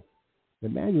manual. The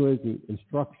manual is the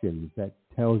instructions that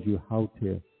tells you how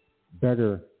to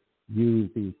better use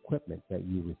the equipment that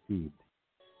you received.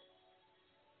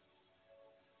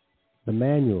 The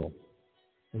manual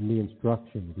and the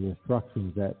instructions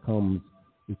that comes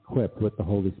equipped with the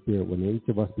Holy Spirit when each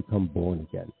of us become born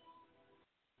again.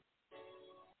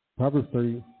 Proverbs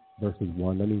 30, verses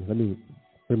 1. Let me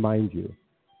remind you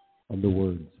of the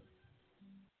words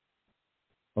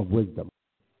of wisdom.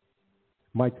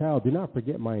 My child, do not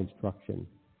forget my instruction,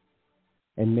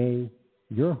 and may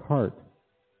your heart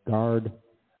guard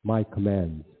my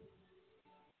commands.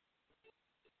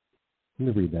 Let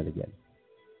me read that again.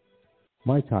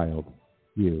 My child,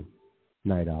 you,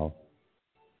 night owl,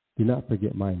 do not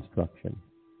forget my instruction,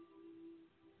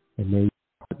 and may your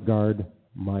heart guard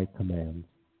my commands.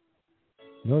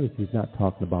 Notice he's not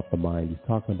talking about the mind. He's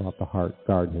talking about the heart.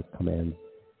 Guard his commands.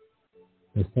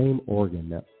 The same organ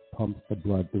that pumps the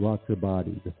blood throughout your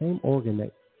body. The same organ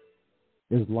that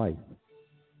is life.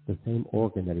 The same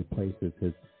organ that he places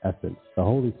his essence. The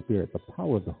Holy Spirit. The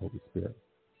power of the Holy Spirit.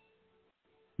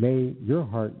 May your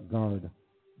heart guard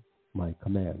my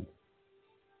commands.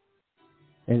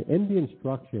 And in the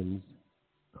instructions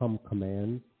come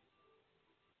commands,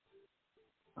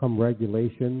 come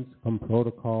regulations, come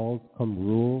protocols, come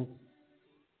rules,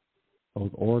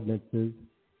 those ordinances,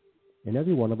 and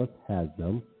every one of us has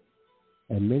them,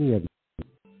 and many of you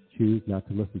choose not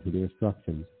to listen to the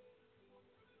instructions.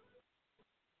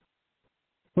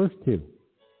 Verse 2,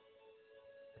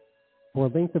 for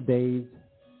length of days,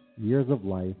 years of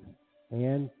life,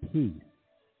 and peace,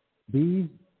 these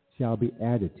shall be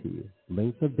added to you.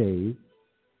 Length of days,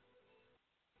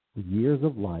 years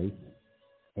of life,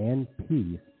 and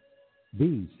peace,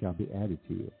 these shall be added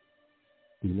to you.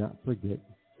 Do not forget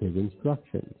his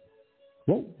instructions.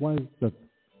 What was the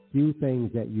few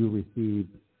things that you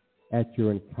received at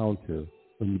your encounter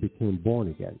when you became born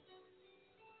again?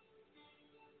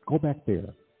 Go back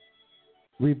there.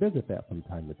 Revisit that from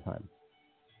time to time.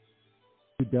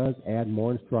 He does add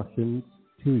more instructions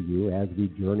to you as we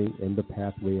journey in the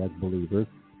pathway as believers,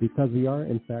 because we are,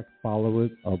 in fact, followers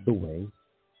of the way.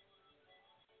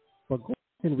 But go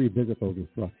back and revisit those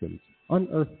instructions.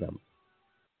 Unearth them.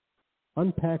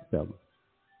 Unpack them.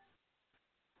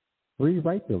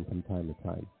 Rewrite them from time to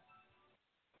time.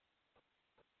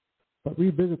 But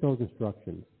revisit those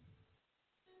instructions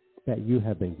that you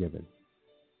have been given.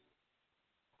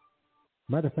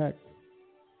 Matter of fact,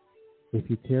 if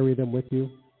you carry them with you,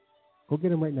 go get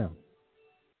them right now.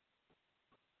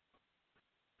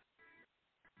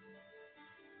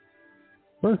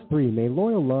 Verse 3, may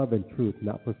loyal love and truth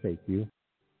not forsake you.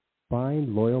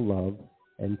 Bind loyal love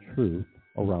and truth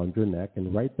around your neck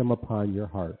and write them upon your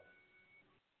heart.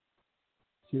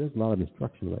 See, there's a lot of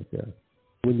instruction right there.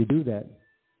 When you do that,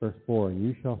 verse 4, and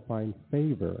you shall find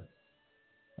favor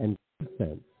and good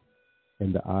sense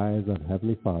in the eyes of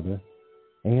Heavenly Father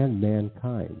and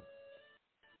mankind.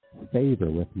 Favor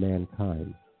with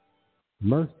mankind.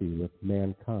 Mercy with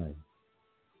mankind.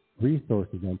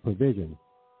 Resources and provision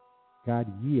God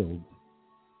yields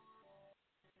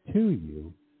to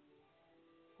you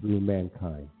through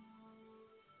mankind.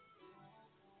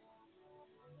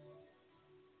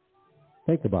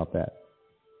 Think about that.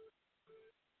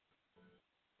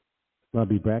 I'll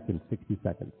be back in 60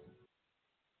 seconds.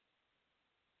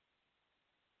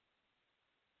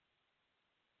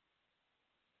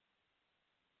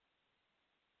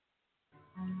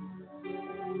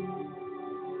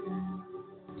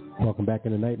 Welcome back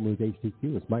in the Night Moves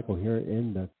HTQ. It's Michael here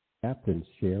in the captain's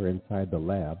chair inside the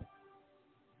lab.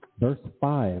 Verse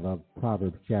 5 of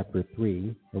Proverbs chapter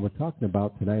 3. And we're talking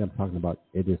about, tonight I'm talking about,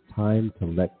 it is time to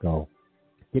let go.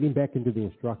 Getting back into the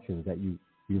instructions that you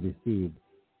received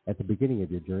at the beginning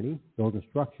of your journey, those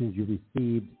instructions you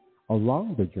received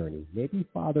along the journey. Maybe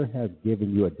Father has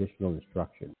given you additional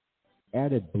instructions,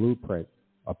 added blueprints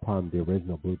upon the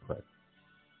original blueprint.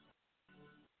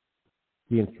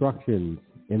 The instructions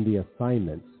in the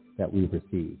assignments that we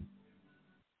received.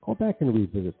 Go back and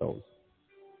revisit those.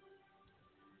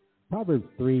 Proverbs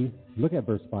 3, look at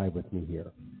verse 5 with me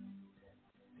here.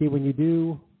 See, when you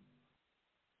do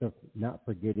the not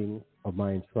forgetting of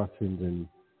my instructions in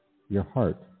your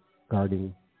heart,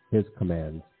 guarding his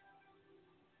commands.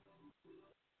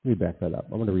 Let me back that up.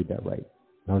 I'm going to read that right.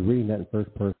 I was reading that in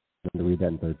first person. I'm going to read that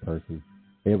in third person.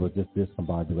 It was just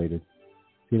discombobulated.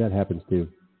 See, that happens too.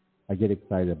 I get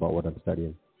excited about what I'm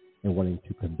studying and wanting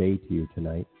to convey to you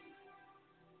tonight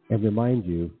and remind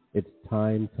you it's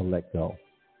time to let go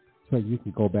so you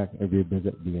can go back and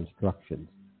revisit the instructions.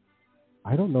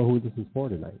 I don't know who this is for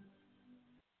tonight.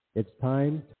 It's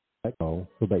time to let go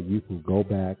so that you can go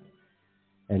back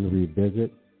and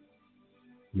revisit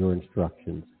your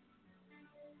instructions.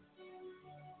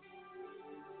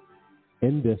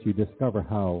 In this, you discover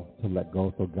how to let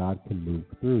go so God can move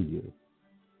through you.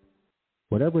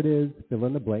 Whatever it is, fill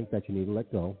in the blank that you need to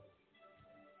let go.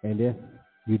 And if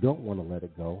you don't want to let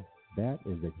it go, that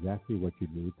is exactly what you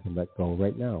need to let go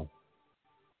right now.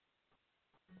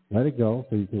 Let it go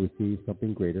so you can receive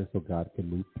something greater so God can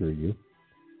move through you.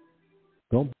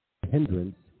 Don't be a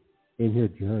hindrance in your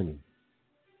journey.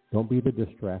 Don't be the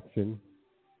distraction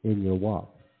in your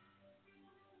walk.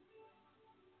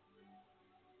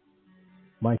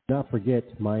 Might not forget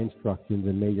my instructions,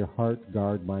 and may your heart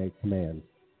guard my commands.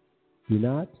 Do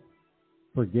not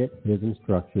forget his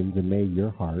instructions, and may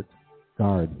your heart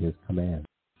guard his commands.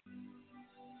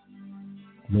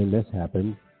 When this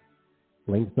happens,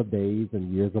 length of days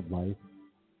and years of life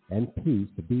and peace,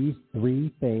 these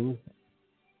three things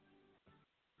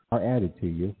are added to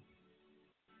you.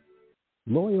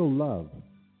 Loyal love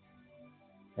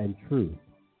and truth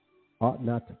ought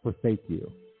not to forsake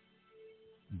you.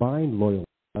 Bind loyal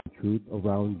love and truth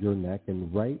around your neck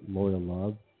and write loyal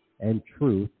love and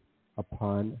truth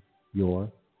upon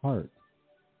your heart.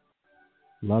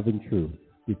 Love and truth.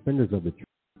 defenders of the truth,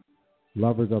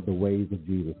 lovers of the ways of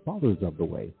Jesus, followers of the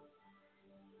way,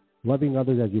 loving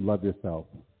others as you love yourself.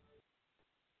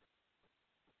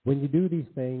 When you do these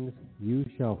things, you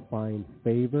shall find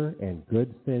favor and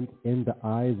good sense in the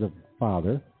eyes of the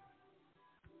Father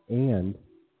and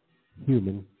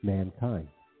human mankind.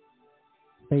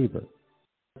 Favor,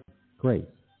 grace.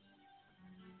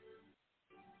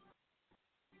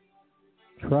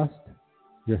 Trust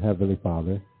your Heavenly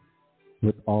Father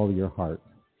with all your heart.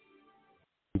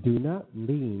 Do not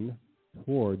lean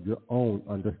toward your own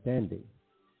understanding.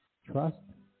 Trust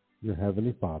your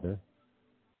Heavenly Father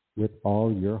with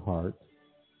all your heart,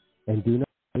 and do not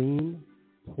lean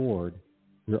toward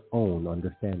your own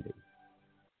understanding.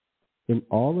 In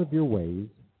all of your ways,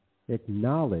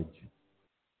 acknowledge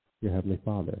your Heavenly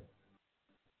Father.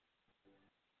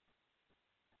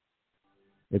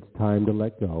 It's time to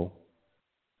let go.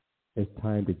 It's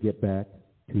time to get back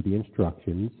to the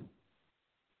instructions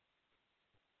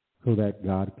so that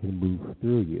God can move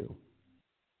through you.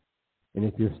 And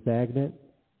if you're stagnant,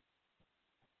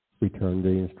 return to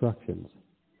the instructions.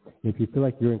 If you feel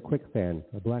like you're in quicksand,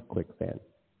 a black quicksand,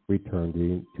 return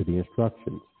to the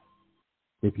instructions.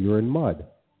 If you're in mud,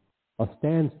 a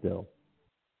standstill,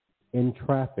 in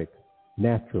traffic,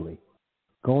 naturally,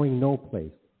 going no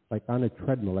place, like on a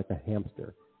treadmill, like a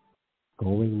hamster,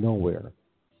 going nowhere,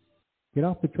 get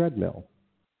off the treadmill.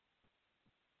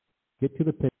 Get to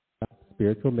the pit,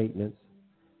 spiritual maintenance,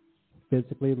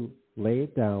 physically lay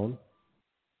it down,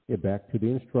 get back to the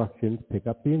instructions, pick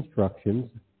up the instructions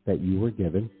that you were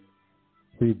given,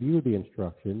 review the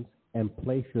instructions, and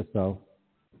place yourself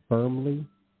firmly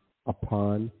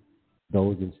upon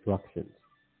those instructions.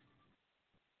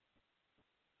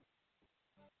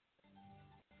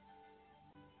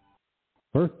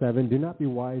 Verse 7, do not be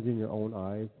wise in your own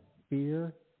eyes.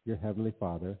 Fear your Heavenly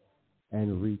Father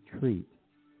and retreat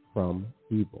from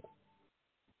evil.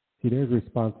 See, there's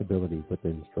responsibility with the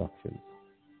instructions.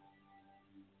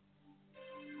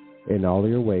 In all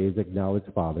your ways, acknowledge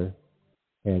Father,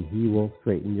 and He will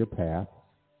straighten your path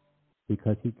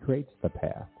because He creates the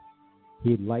path.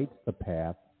 He lights the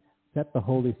path, set the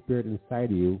Holy Spirit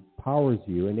inside of you, powers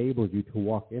you, enables you to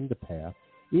walk in the path,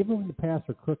 even when the paths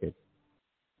are crooked.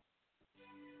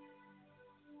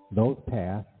 Those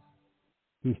paths,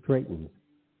 He straightens,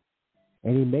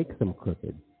 and He makes them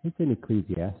crooked. It's in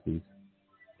Ecclesiastes,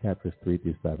 chapters 3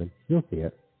 through 7. You'll see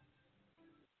it.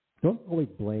 Don't always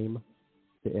blame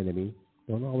the enemy.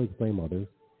 Don't always blame others.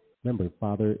 Remember,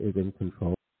 Father is in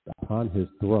control upon His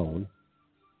throne.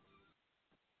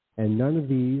 And none of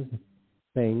these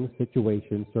things,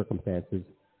 situations, circumstances,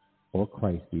 or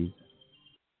crises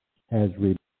has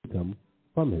removed Him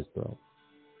from His throne.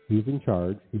 He's in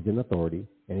charge, He's in authority,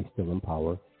 and He's still in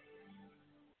power.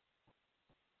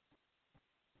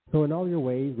 So in all your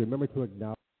ways, remember to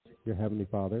acknowledge your Heavenly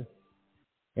Father,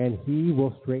 and He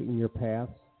will straighten your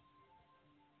paths.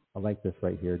 I like this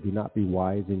right here. Do not be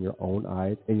wise in your own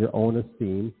eyes, in your own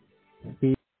esteem.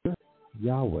 Fear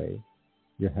Yahweh,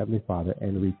 your Heavenly Father,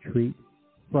 and retreat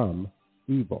from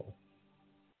evil.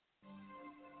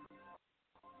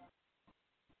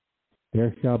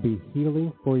 There shall be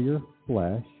healing for your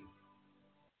flesh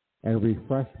and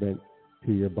refreshment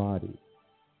to your body.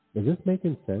 Is this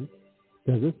making sense?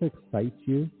 Does this excite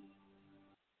you?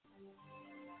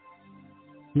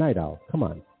 Night owl, come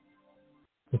on.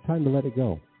 It's time to let it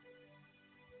go.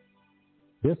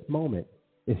 This moment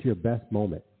is your best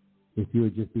moment if you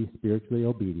would just be spiritually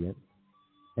obedient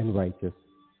and righteous,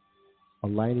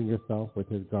 aligning yourself with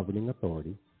His governing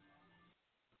authority.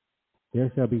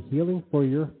 There shall be healing for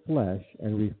your flesh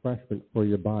and refreshment for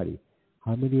your body.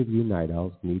 How many of you night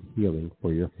owls need healing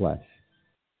for your flesh?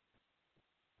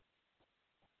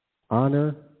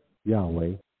 Honor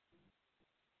Yahweh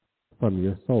from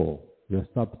your soul, your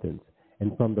substance,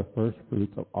 and from the first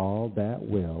fruits of all that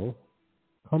will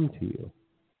come to you.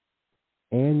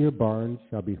 And your barns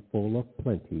shall be full of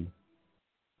plenty,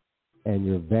 and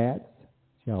your vats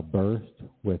shall burst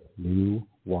with new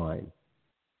wine.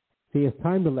 See, it's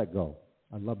time to let go.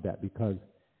 I love that because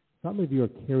some of you are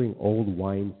carrying old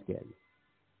wineskin.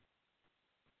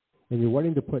 And you're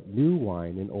wanting to put new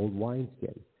wine in old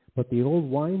wineskin. But the old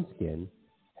wineskin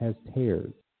has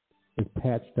tears. It's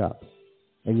patched up.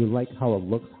 And you like how it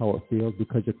looks, how it feels,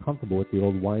 because you're comfortable with the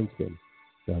old wineskin.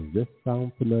 Does this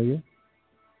sound familiar?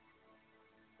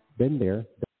 Been there,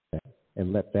 done that,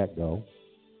 and let that go.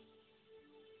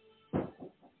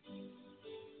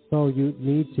 So you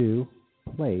need to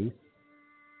place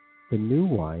the new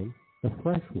wine, the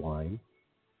fresh wine,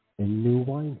 in new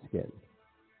wineskin.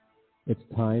 It's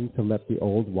time to let the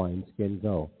old wineskin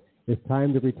go. It's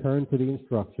time to return to the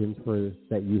instructions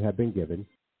that you have been given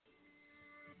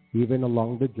even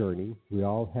along the journey. We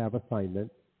all have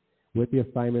assignments. With the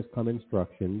assignments come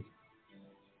instructions.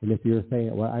 And if you're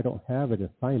saying, well, I don't have an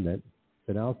assignment,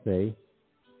 then I'll say,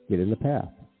 get in the path.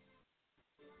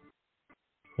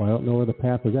 Well, I don't know where the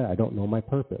path is at. I don't know my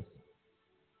purpose.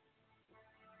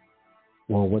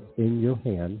 Well, what's in your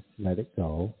hand, let it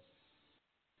go,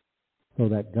 so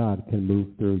that God can move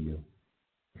through you.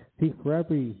 See, for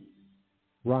every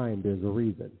rhyme, there's a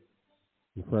reason.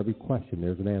 And for every question,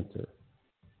 there's an answer.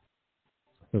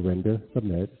 Surrender,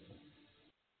 submit,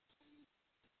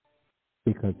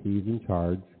 because he's in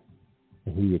charge,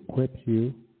 and he equips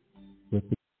you with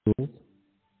the tools,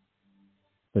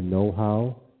 the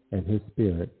know-how, and his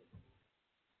spirit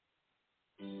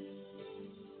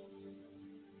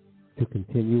to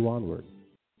continue onward.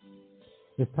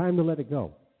 It's time to let it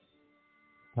go.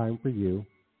 It's time for you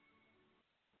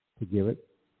to give it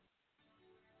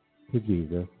to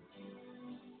Jesus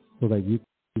so that you can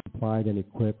be supplied and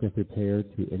equipped and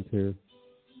prepared to enter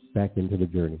back into the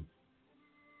journey.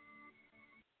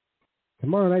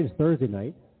 Tomorrow night is Thursday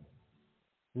night.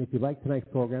 And if you like tonight's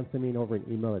program, send me over an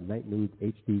email at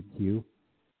nightnewshdq.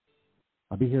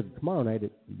 I'll be here tomorrow night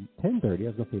at 10:30. I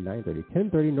was going to say 9:30.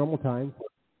 10:30 normal time,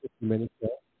 50 minutes.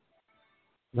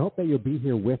 I hope that you'll be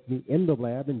here with me in the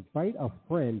lab. Invite a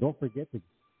friend. Don't forget to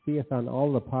see us on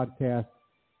all the podcast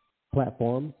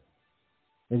platforms.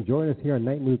 And join us here on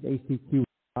Night News HDQ.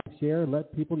 Share and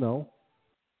let people know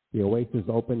the Oasis is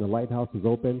open, the Lighthouse is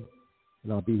open,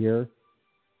 and I'll be here.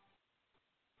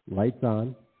 Lights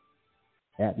on,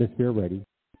 atmosphere ready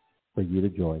for you to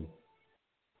join.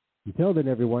 Until then,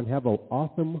 everyone, have an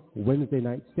awesome Wednesday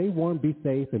night. Stay warm, be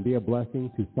safe, and be a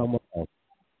blessing to someone else.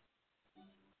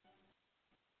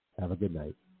 Have a good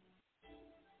night.